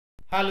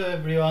Hello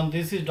everyone,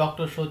 this is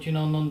Dr.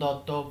 Shochinandan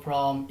Datta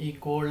from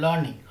Eco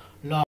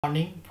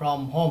Learning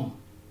from Home.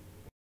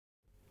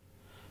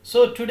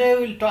 So today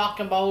we'll talk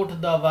about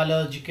the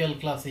biological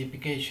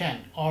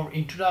classification or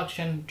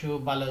introduction to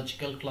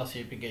biological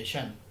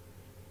classification.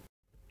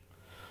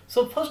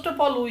 So first of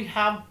all, we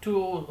have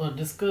to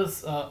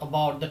discuss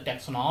about the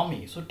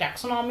taxonomy. So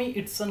taxonomy,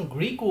 it's a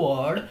Greek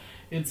word.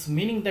 Its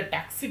meaning, the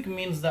taxic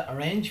means the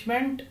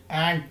arrangement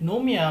and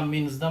nomia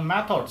means the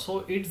method.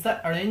 So it's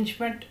the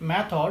arrangement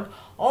method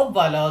of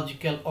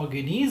biological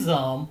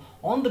organism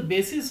on the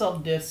basis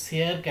of their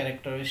shared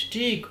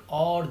characteristic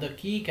or the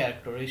key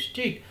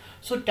characteristic.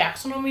 So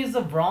taxonomy is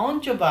the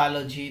branch of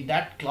biology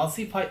that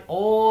classify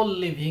all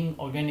living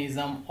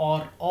organism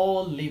or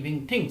all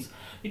living things.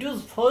 It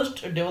was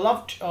first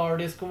developed or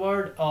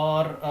discovered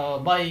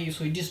by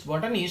Swedish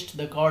botanist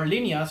the Carl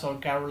Linnaeus or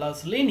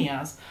Carolus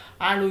Linnaeus,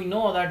 and we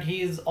know that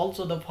he is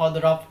also the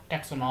father of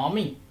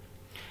taxonomy.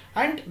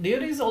 And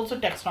there is also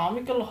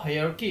taxonomical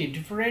hierarchy.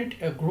 Different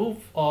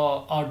group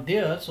are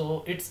there.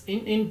 So it's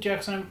in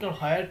taxonomical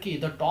hierarchy,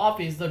 the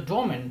top is the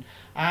domain,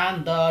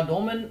 and the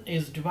domain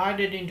is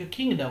divided into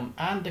kingdom,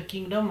 and the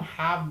kingdom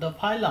have the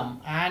phylum.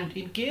 And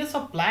in case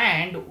of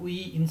plant,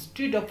 we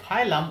instead of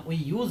phylum we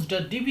used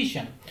a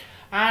division,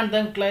 and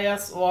then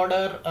class,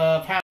 order,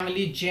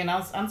 family,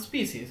 genus and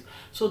species.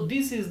 So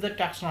this is the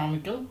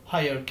taxonomical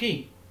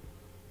hierarchy.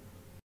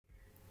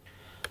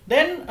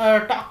 Then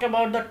talk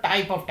about the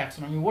type of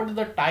taxonomy. What are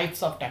the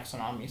types of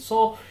taxonomy?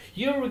 So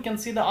here we can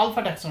see the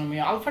alpha taxonomy.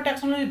 Alpha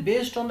taxonomy is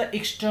based on the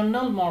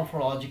external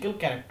morphological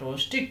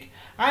characteristic,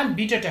 and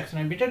beta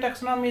taxonomy. Beta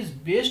taxonomy is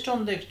based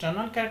on the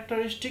external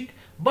characteristic,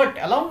 but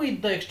along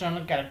with the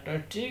external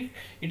characteristic,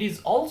 it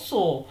is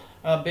also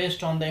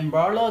based on the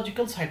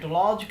embryological,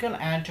 cytological,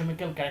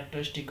 anatomical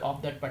characteristic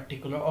of that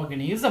particular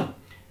organism.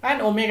 And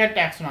omega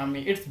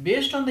taxonomy, it's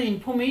based on the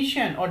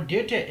information or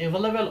data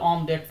available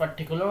on that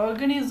particular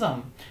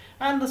organism.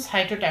 And the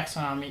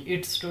cytotaxonomy,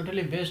 it's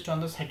totally based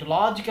on the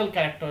cytological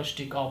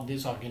characteristic of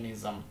this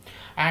organism,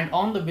 and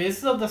on the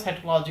basis of the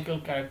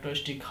cytological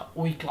characteristic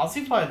we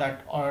classify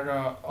that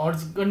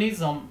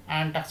organism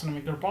and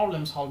taxonomical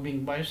problem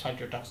solving by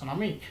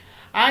cytotaxonomy.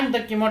 And the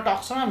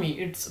chemotaxonomy,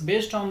 it's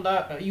based on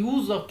the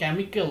use of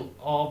chemical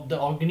of the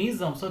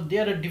organism. So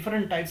there are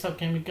different types of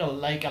chemical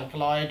like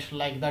alkaloid,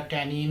 like the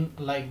tannin,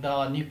 like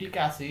the nucleic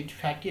acid,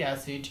 fatty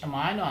acid,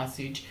 amino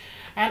acid,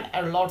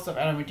 and lots of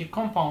aromatic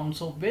compounds.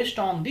 So based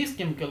on this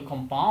chemical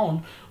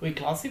compound we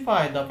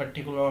classify the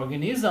particular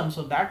organism.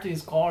 So that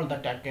is called the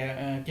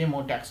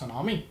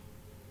chemotaxonomy.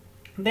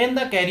 Then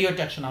the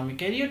karyotaxonomy.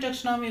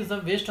 Karyotaxonomy is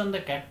based on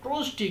the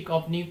characteristic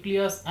of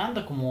nucleus and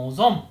the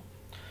chromosome.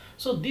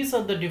 So these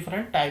are the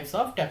different types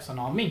of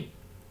taxonomy.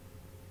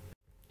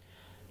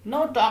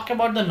 Now talk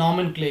about the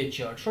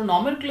nomenclature. So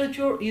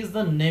nomenclature is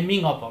the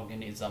naming of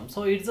organism.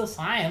 So it's a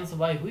science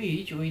by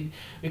which we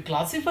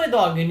classify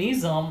the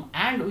organism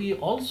and we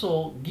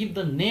also give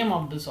the name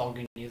of this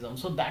organism.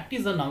 So that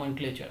is the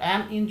nomenclature.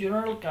 And in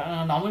general,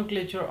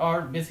 nomenclature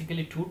are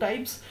basically two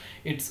types.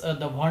 It's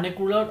the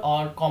vernacular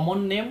or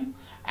common name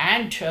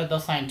and the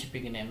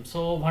scientific name.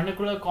 So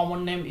vernacular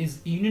common name is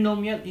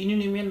uninomial.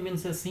 Uninomial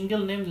means a single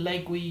name,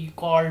 like we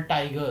call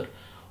tiger,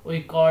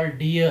 we call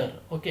deer,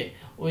 okay,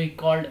 we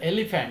called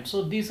elephant.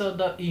 So these are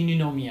the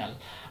uninomial,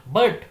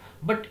 but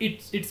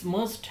it's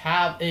must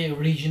have a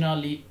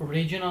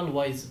regional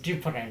wise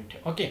different,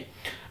 okay.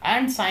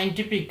 And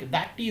scientific,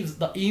 that is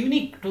the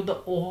unique to the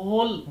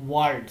whole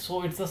world.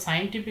 So it's a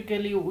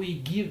scientifically we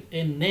give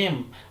a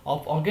name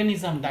of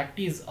organism, that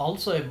is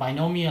also a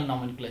binomial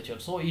nomenclature.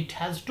 So it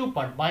has two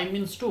part. Bi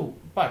means two,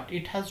 but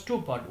it has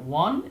two part.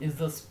 One is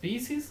the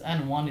species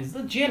and one is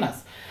the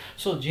genus.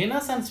 So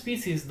genus and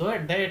species,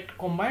 that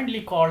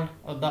combinedly called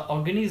the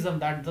organism,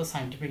 that the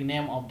scientific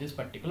name of this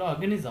particular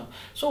organism.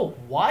 So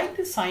why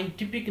the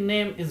scientific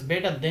name is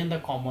better than the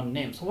common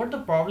name? So what the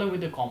problem with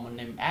the common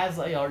name? As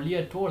I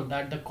earlier told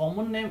that the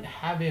common name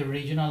have a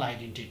regional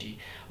identity,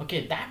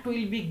 okay, that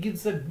will be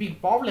gives a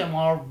big problem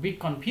or big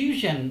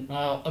confusion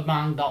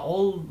among the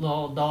all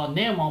the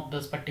name of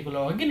this particular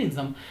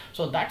organism.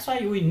 So that's why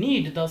we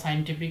need the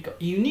scientific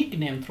unique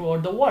name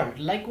throughout the world.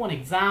 Like one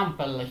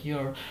example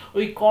here,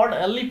 we called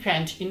elephant.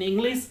 In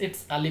English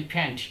it's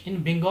elephant,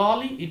 in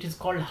Bengali it is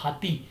called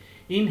hathi,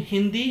 in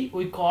Hindi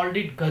we called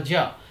it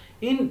gaja,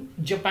 in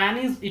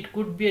Japanese it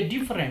could be a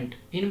different,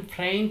 in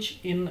French,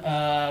 in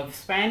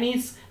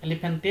Spanish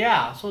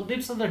elephantia. So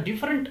these are the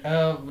different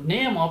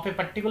name of a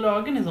particular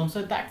organism.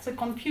 So that's a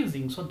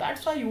confusing. So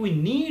that's why we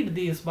need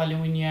this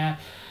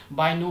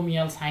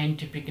binomial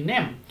scientific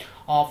name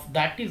of,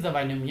 that is the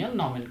binomial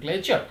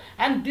nomenclature.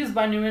 And this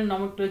binomial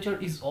nomenclature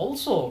is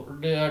also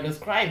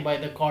described by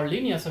the Carl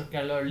Linnaeus or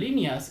Carl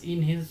Linnaeus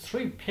in his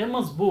three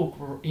famous book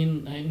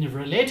in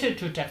related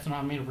to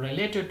taxonomy,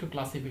 related to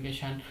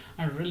classification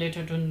and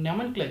related to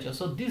nomenclature.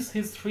 So this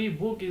his three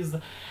book is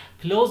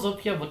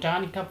Philosophia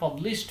Botanica,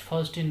 published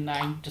first in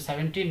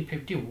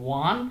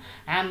 1751,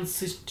 and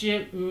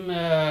Species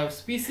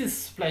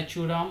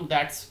Placidorum,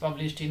 that's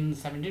published in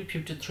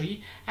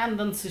 1753, and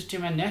then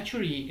Systema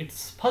Naturae,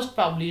 it's first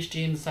published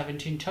in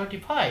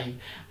 1735,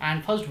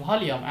 and first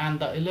volume, and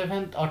the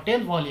 11th or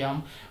 10th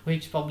volume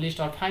which published,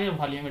 or final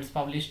volume, it's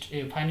published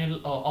final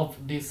of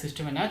this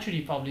Systema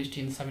Naturae, published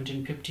in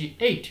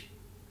 1758.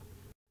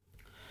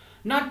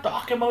 Now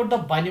talk about the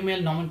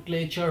binomial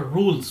nomenclature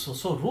rules.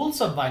 So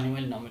rules of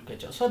binomial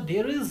nomenclature. So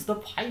there is the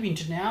 5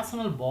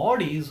 international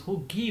bodies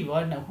who give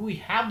and who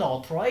have the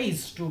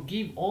authorize to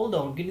give all the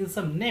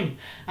organism name,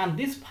 and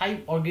these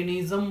 5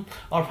 organism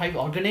or 5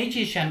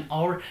 organization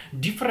are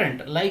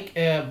different. Like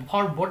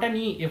for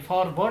botany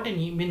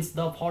means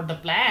for the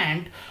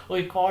plant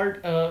we called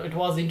it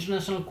was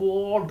International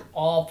Code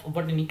of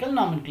Botanical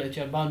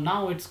Nomenclature, but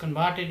now it's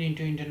converted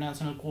into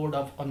International Code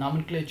of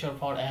Nomenclature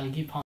for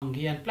algae,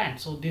 fungi and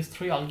plants. So these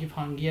 3 algae,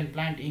 fungi and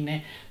plant in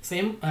a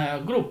same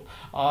group.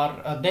 Or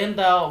then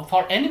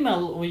for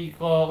animal we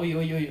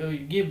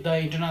give the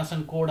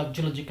International Code of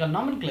Zoological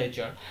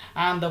Nomenclature,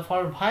 and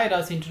for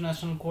virus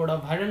International Code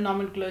of Viral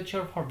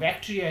Nomenclature, for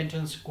bacteria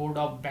International Code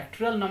of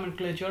Bacterial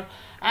Nomenclature,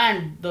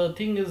 and the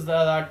thing is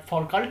that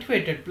for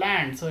cultivated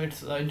plants, so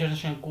it's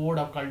International Code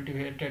of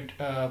Cultivated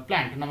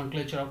Plant,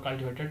 Nomenclature of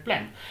Cultivated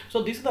Plant.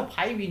 So these are the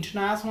 5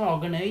 international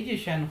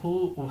organizations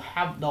who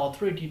have the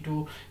authority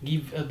to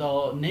give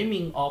the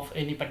naming of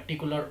any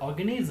particular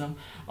organism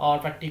or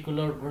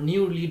particular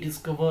newly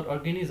discovered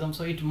organism.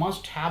 So it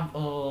must have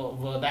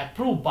the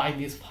approved by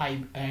these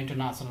 5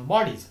 international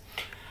bodies.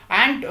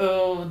 And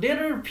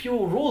there are few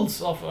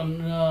rules of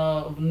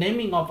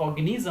naming of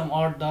organism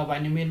or the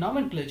binomial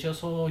nomenclature.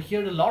 So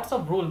here are lots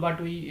of rules,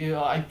 but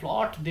I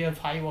plot there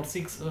 5 or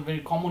 6 very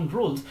common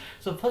rules.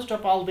 So first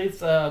of all, this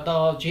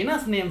the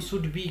genus name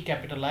should be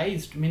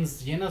capitalized,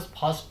 means genus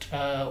first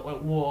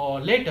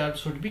letter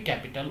should be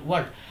capital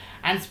word,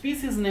 and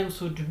species name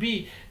should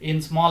be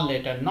in small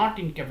letter, not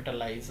in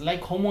capitalized.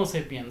 Like Homo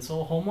sapiens,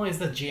 so Homo is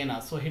the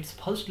genus, so its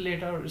first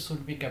letter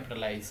should be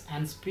capitalized,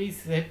 and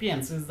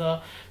sapiens is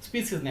the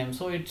species name,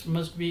 so it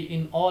must be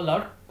in all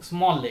or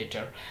small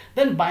letter.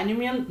 Then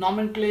binomial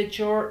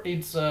nomenclature,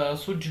 it's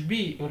should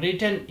be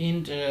written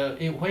in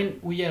when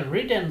we are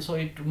written, so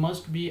it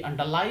must be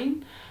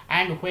underlined,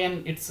 and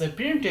when it's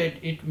printed,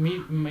 it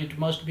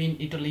must be in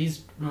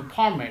italicized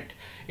format,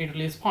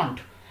 italicized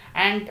font.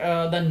 And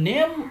the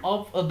name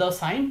of the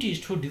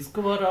scientist who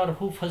discovered or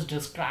who first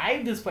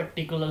described this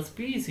particular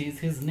species,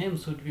 his name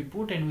should be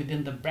put in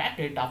within the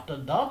bracket after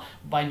the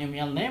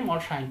binomial name or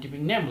scientific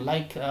name.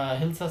 Like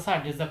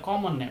Hilsasat is the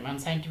common name,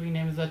 and scientific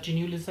name is the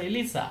Chenulisa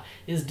elisa,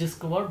 is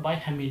discovered by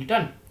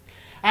Hamilton.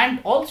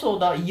 And also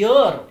the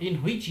year,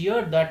 in which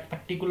year that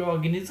particular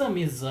organism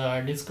is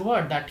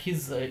discovered, that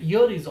his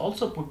year is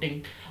also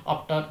putting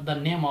after the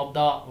name of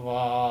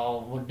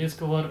the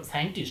discover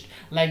scientist.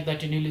 Like the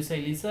Chenulisa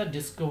elisa,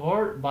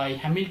 discovered by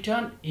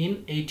Hamilton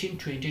in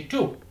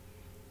 1822.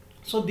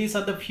 So these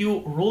are the few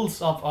rules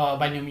of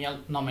binomial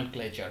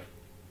nomenclature.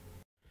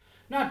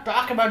 Now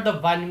talk about the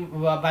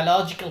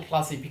biological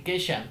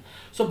classification.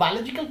 So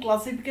biological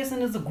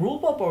classification is a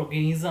group of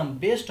organisms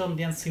based on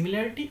their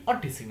similarity or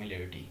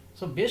dissimilarity.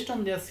 So based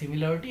on their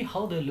similarity,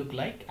 how they look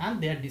like, and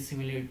their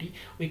dissimilarity,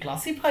 we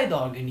classify the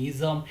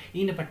organism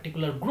in a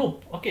particular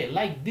group. Okay,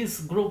 like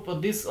this group,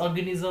 this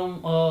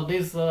organism,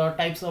 these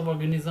types of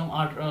organism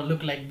are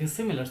look like this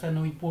similar,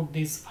 and we put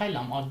this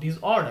phylum or this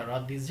order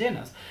or this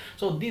genus.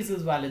 So this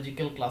is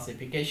biological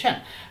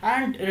classification.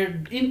 And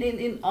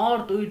in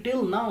Earth,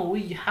 till now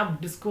we have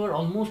discovered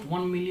almost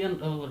 1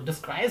 million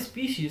described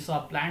species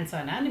of plants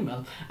and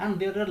animals, and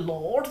there are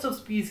lots of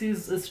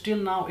species still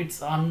now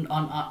it's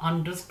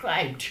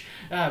undescribed.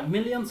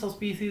 Millions of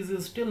species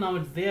is still now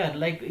it's there.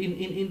 Like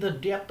in the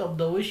depth of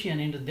the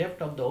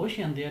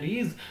ocean, there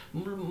is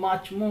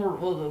much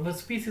more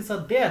species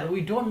are there.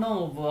 We don't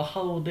know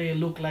how they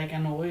look like,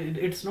 and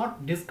it's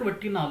not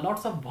discovered till now.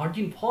 Lots of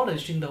virgin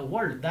forest in the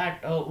world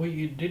that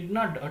we did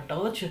not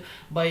touch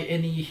by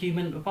any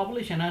human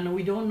population, and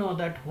we don't know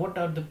that what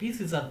are the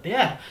species are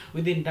there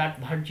within that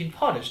virgin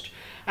forest.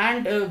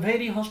 And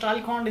very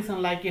hostile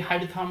condition like a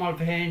hydrothermal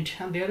vent,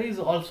 and there is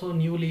also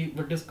newly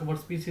discovered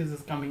species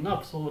is coming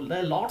up. So there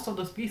are lots of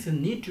the species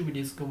need to be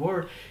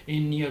discovered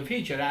in near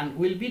future and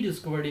will be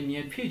discovered in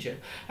near future.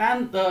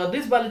 And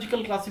this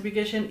biological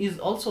classification is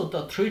also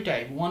the 3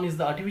 type. One is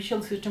the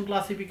artificial system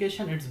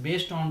classification. It's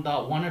based on the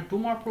 1 or 2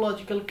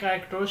 morphological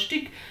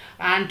characteristic,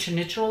 and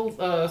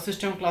natural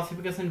system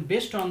classification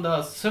based on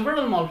the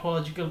several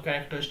morphological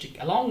characteristic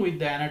along with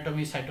the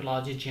anatomy,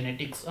 cytology,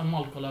 genetics, and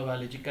molecular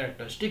biology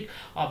characteristic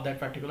of that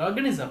particular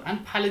organism.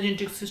 And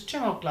phylogenetic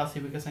system of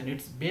classification,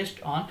 it's based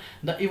on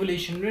the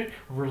evolutionary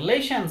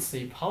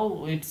relationship,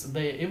 how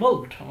they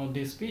evolved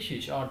this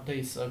species or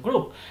this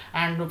group.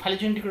 And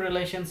phylogenetic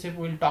relationship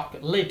we'll talk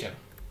later.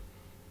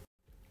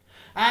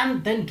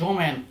 And then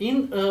domain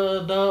in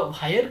the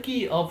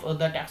hierarchy of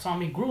the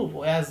taxonomy group,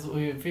 as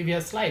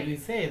previous slide we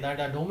say that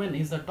a domain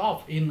is the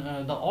top in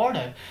the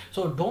order.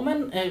 So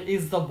domain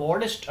is the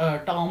broadest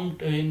term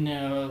in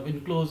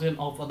inclusion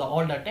of the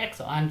older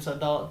text. And so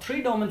the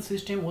three domain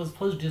system was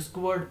first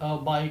discovered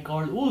by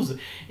Carl Woese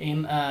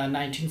in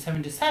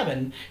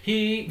 1977.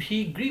 He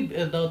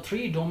gave the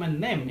three domain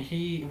name.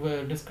 He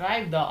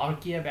described the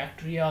archaea,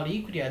 bacteria or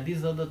eukarya.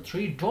 These are the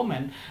three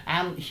domain,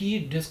 and he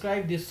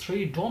described these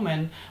three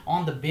domain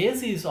on the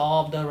basis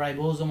of the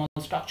ribosomal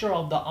structure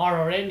of the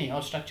rRNA,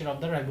 or structure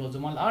of the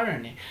ribosomal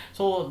RNA.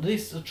 So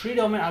this three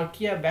domain,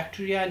 archaea,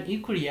 bacteria and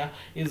eukarya,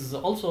 is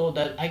also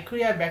the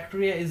archaea,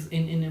 bacteria is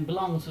in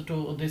belongs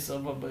to this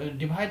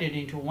divided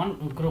into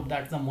one group,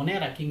 that's the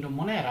Monera, kingdom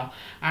Monera,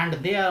 and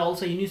they are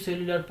also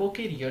unicellular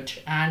prokaryote,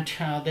 and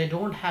they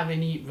don't have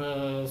any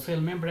cell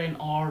membrane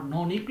or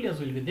no nucleus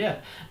will be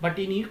there. But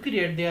in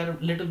eukaryote they are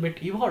little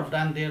bit evolved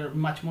and they are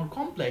much more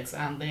complex,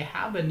 and they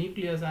have a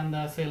nucleus and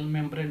the cell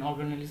membrane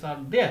organelles are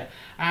there.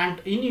 And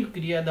in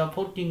eukarya the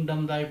four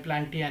kingdom, the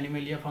Plantae,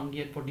 Animalia, Fungi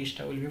and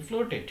Protista will be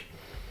floated.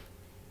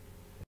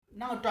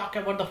 Now talk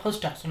about the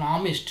first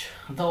taxonomist,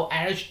 the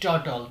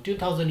Aristotle,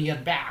 2000 years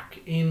back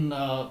in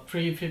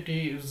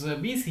 350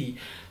 BC.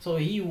 So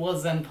he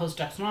was the first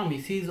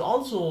taxonomist. He is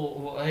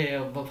also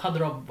a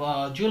father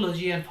of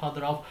geology and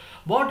father of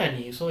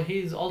botany. So he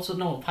is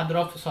also father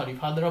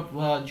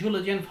of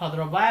geology and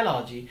father of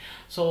biology.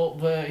 So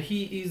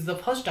he is the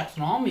first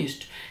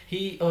taxonomist.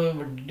 He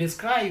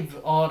described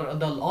all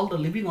the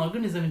living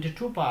organism into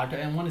two parts,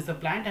 and one is the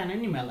plant and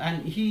animal.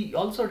 And he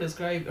also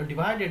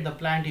divided the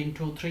plant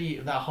into three: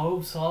 the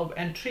herb, herb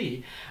and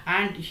tree.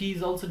 And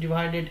he's also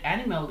divided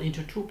animal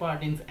into two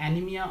parts, in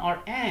anemia or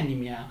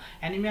anemia.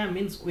 Anemia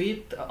means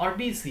with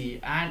RBC,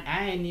 and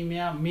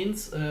anemia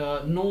means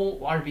no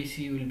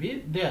RBC will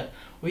be there.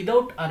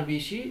 Without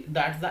RBC,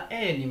 that's the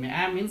anemia.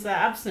 A means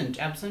absent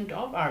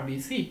of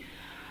RBC.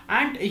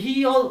 And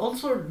he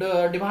also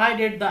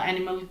divided the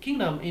animal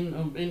kingdom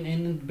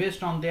in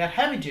based on their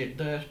habitat.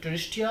 The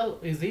terrestrial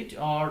is it,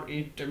 or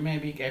it may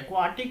be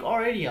aquatic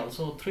or aerial.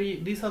 So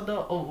these are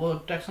the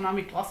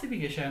taxonomic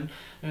classification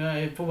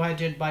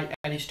provided by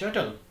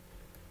Aristotle.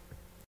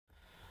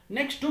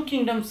 Next, two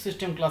kingdom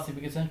system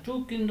classification.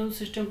 Two kingdom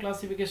system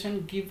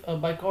classification give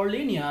by Carl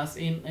Linnaeus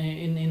in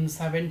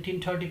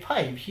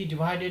 1735. He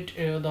divided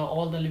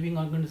all the living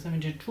organisms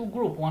into two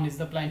groups. One is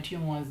the Plantae,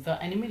 one is the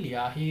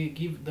Animalia. He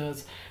give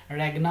this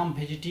Regnum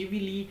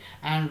vegetatively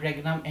and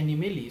Regnum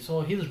animali.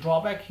 So his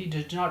drawback, he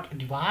did not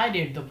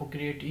divided the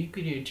prokaryote,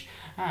 eukaryote.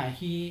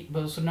 He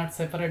should not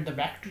separate the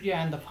bacteria,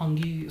 and the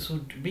fungi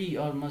should be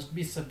or must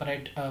be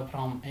separate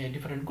from a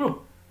different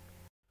group.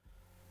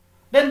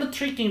 Then the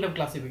three kingdom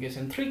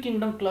classification. Three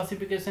kingdom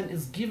classification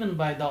is given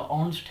by the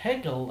Ernst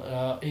Haeckel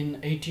in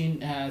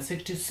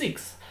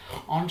 1866.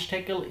 Ernst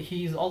Haeckel,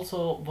 he is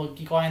also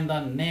coined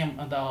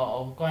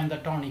the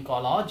term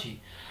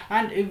ecology,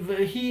 and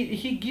if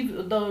he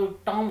give the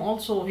term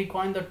also, he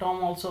coined the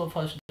term also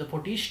first, the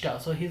Protista.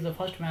 So he's the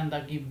first man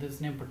that give this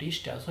name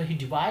Protista. So he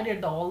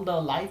divided all the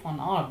life on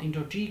earth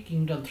into three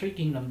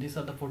kingdom. These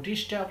are the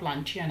Protista,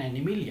 Plantae and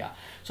Animalia.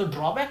 So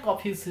drawback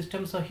of his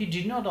system, so he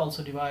did not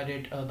also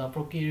divided the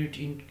prokaryote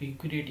in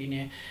eukaryote in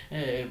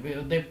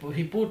a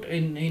he put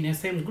in a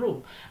same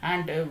group,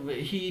 and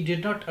he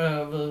did not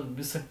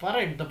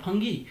separate the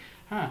fungi.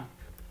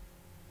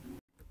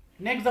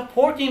 Next, the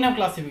four kingdom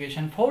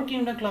classification. Four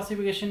kingdom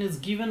classification is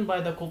given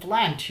by the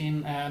Copeland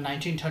in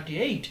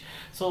 1938.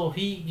 So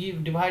he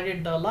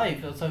divided the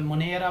life. So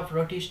Monera,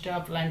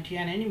 Protista, Plantae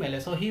and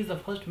Animalia. So he is the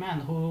first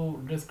man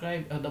who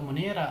described the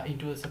Monera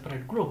into a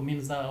separate group.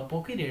 Means the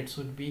prokaryotes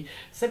should be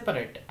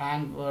separate.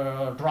 And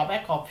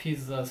drawback of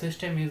his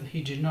system is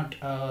he did not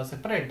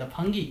separate the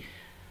fungi.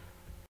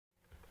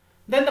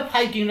 Then the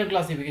five kingdom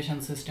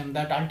classification system,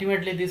 that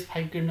ultimately this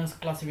five kingdoms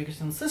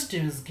classification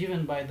system is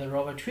given by the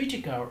Robert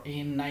Whittaker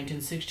in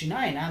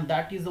 1969, and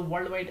that is the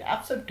worldwide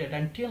accepted.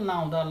 Until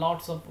now, there are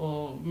lots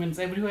of means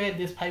everywhere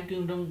this five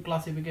kingdom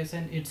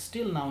classification it's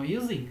still now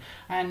using,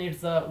 and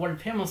it's the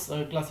world famous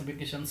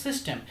classification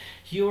system.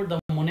 Here the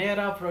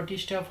Monera,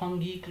 Protista,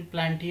 Fungi,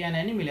 Plantae and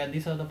Animalia,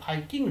 these are the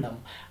five kingdom,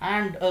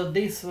 and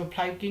these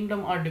five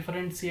kingdom are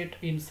differentiate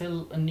in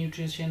cell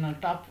nutrition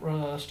and top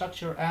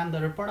structure and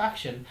the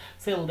reproduction.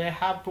 Cell, they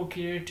have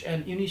prokaryote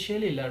and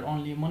unicellular,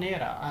 only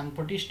Monera, and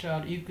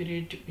Protista are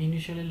eukaryote,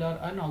 unicellular,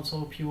 and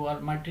also few are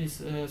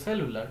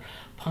multicellular.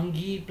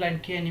 Fungi,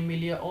 Plantae,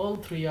 Animalia, all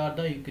three are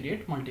the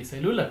eukaryote,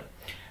 multicellular.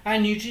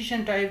 And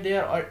nutrition type, they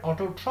are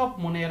autotroph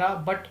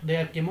Monera, but they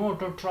are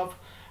chemoautotroph,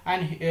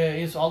 and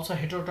is also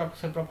heterotroph,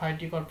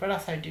 saprophytic or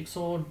parasitic.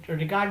 So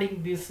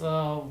regarding this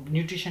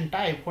nutrition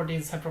type, what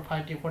is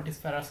saprophytic, what is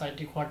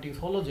parasitic, what is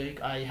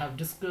holozoic, I have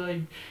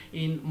described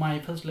in my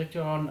first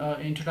lecture on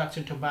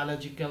introduction to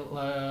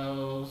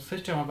biological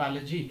system of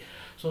biology.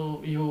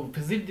 So you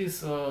visit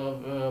this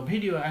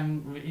video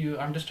and you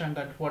understand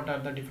that what are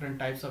the different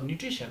types of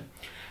nutrition.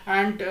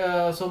 And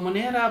so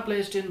Monera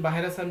placed in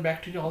virus and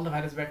bacteria, all the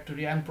virus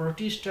bacteria, and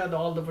Protista,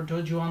 all the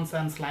protozoans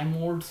and slime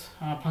molds.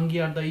 Fungi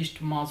are the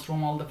yeast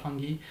mushroom, all the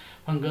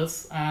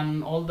fungus,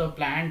 and all the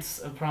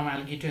plants from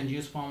algae to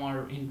angiosperm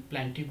are in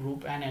plantae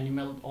group, and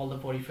animal, all the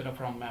porifera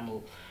from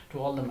mammal to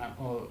all the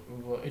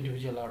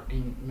individual are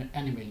in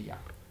Animalia.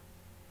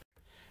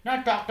 Now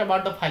I talked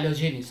about the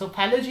phylogeny. So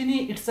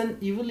phylogeny, it's an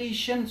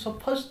evolution. So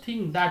first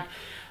thing that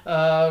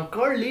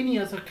Carl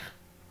Linnaeus or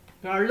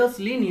Carlos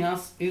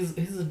Linnaeus is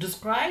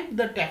described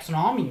the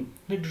taxonomy.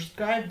 He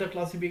described the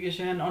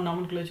classification or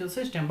nomenclature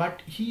system,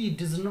 but he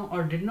did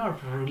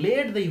not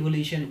relate the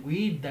evolution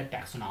with the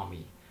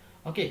taxonomy.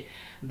 Okay,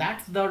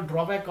 that's the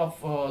drawback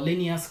of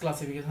Linnaeus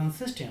classification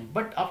system.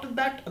 But after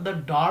that, the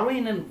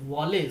Darwin and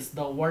Wallace,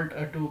 the world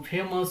two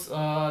famous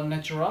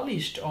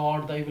naturalist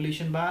or the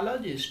evolution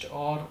biologist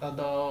or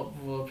the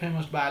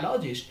famous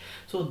biologist,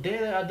 so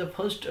they are the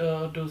first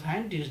two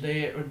scientists.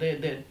 They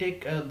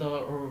take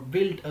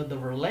build the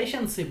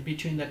relationship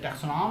between the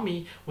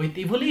taxonomy with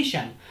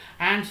evolution,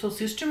 and so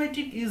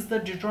systematic is the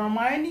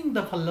determining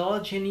the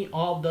phylogeny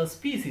of the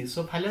species.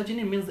 So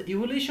phylogeny means the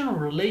evolution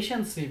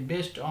relationship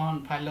based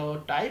on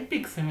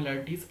phenotypic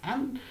similarities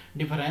and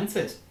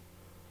differences.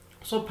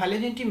 So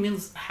phylogeny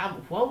means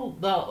have how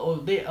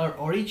they are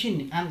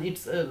origin, and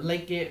it's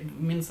like a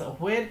means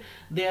where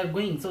they are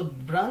going. So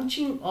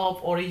branching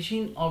of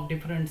origin of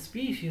different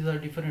species or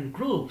different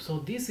groups. So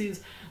this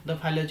is the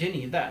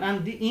phylogeny. That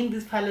and in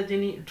this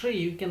phylogeny tree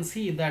you can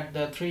see that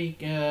the three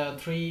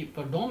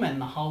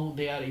domain how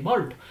they are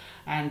evolved,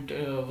 and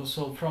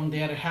so from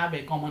there have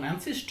a common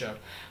ancestor.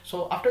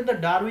 So after the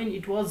Darwin,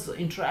 it was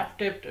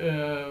interpreted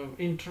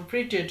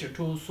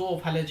to show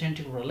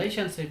phylogenetic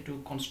relationship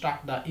to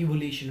construct the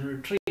evolutionary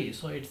tree.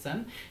 So it's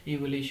an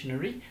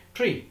evolutionary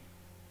tree.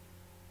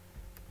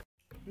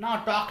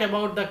 Now talk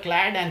about the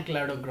clade and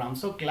cladogram.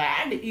 So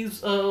clade is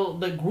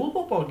the group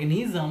of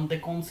organism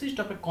that consist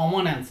of a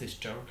common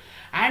ancestor,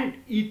 and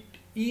it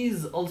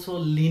is also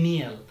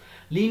lineal.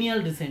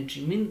 Lineal descent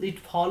means it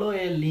follow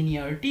a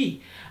linearity,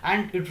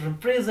 and it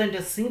represent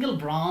a single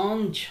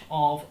branch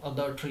of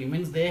the tree,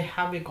 means they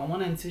have a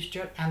common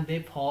ancestor and they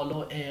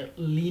follow a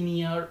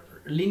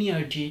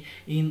linearity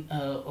in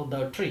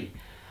the tree.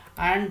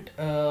 And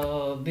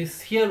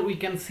this here we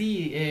can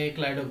see a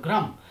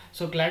cladogram.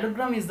 So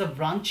cladogram is the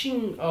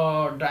branching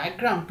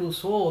diagram to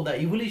show the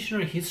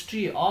evolutionary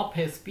history of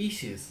a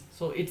species.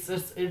 So it's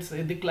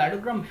the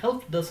cladogram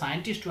helps the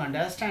scientist to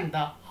understand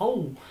the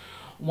how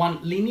one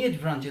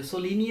lineage branches. So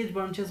lineage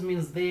branches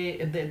means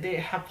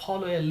they have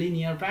follow a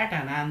linear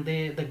pattern, and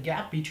the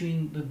gap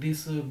between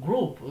this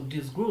group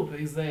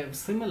is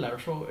similar.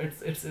 So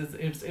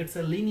it's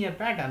a linear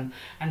pattern,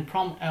 and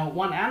from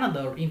one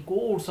another in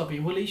course of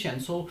evolution.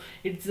 So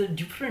it's a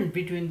different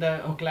between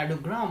the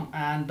cladogram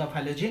and the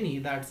phylogeny.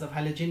 That's the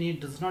phylogeny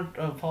does not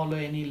follow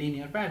any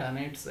linear pattern.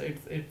 It's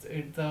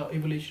the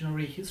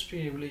evolutionary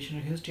history,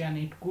 and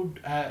it could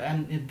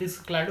and this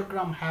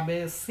cladogram have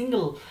a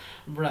single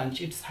branch.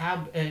 It's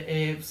have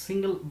a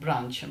single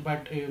branch,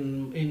 but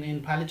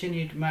in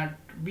phylogeny it might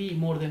be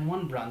more than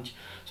one branch.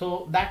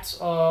 So that's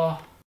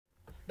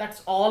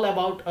all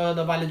about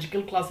the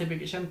biological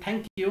classification.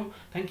 Thank you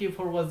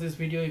for watching this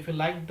video. If you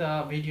like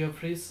the video,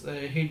 please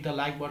hit the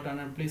like button,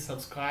 and please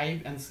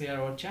subscribe and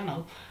share our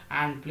channel,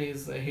 and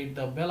please hit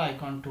the bell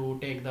icon to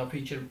take the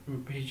future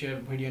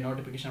video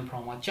notification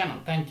from our channel.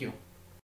 Thank you.